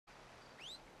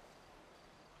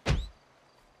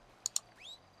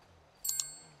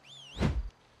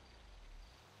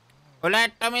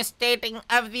Alert stating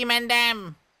of the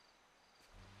Mandem.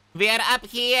 We are up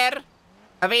here,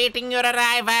 awaiting your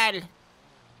arrival.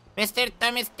 Mr.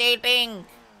 Thomas stating.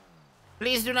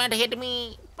 Please do not hit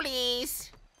me,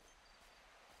 please.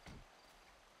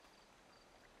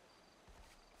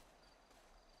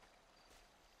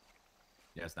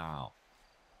 Yes, now.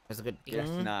 That's a good thing. Yes,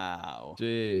 now.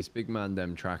 Jeez, big man,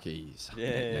 them trackies.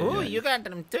 Yeah. Oh, you got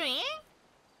them too, eh?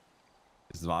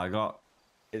 This is what I got.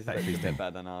 It's a bit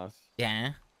better than ours.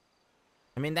 Yeah.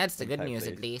 I mean, that's the good Okay, news,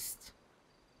 please. at least.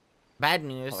 Bad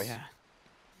news. Oh, yeah.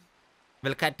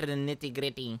 We'll cut to the nitty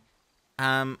gritty.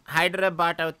 Hydra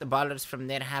bought out the ballers from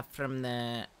their half from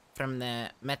the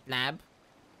meth lab.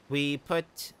 We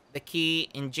put the key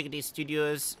in Jiggity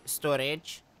Studios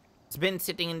storage. It's been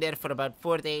sitting in there for about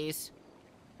 4 days.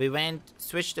 We went,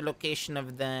 switched the location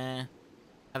of the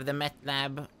meth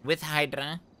lab with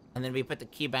Hydra, and then we put the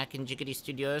key back in Jiggity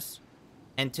Studios.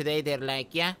 And today they're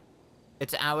like, yeah,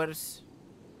 it's ours.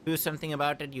 Do something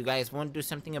about it. You guys won't do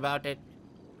something about it.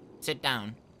 Sit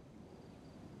down.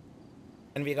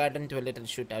 And we got into a little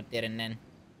shootout there and then.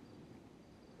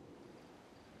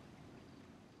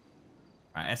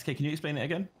 Right, SK, can you explain it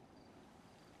again?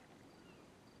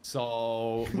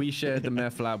 So we shared the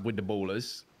meth lab with the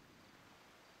ballers.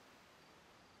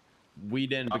 We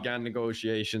then began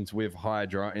negotiations with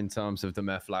Hydra in terms of the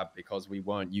meth lab because we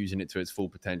weren't using it to its full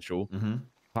potential.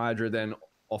 Hydra then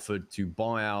offered to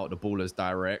buy out the ballers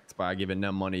direct by giving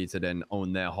them money to then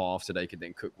own their half so they could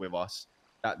then cook with us.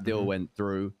 That deal went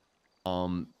through.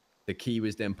 The key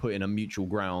was then put in a mutual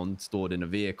ground stored in a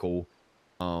vehicle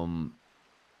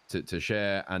to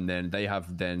share, and then they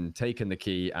have then taken the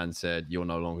key and said, you're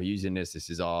no longer using this, this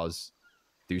is ours,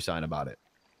 do something about it.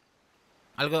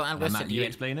 I'll go Matt, sit can you here.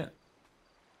 explain it?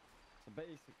 So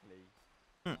basically,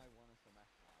 I want us to mess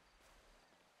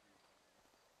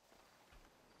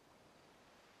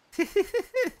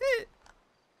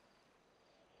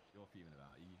You're fuming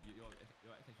about it.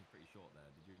 Your attention's pretty short there.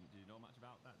 Did you know much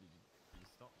about that? Did you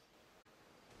stop?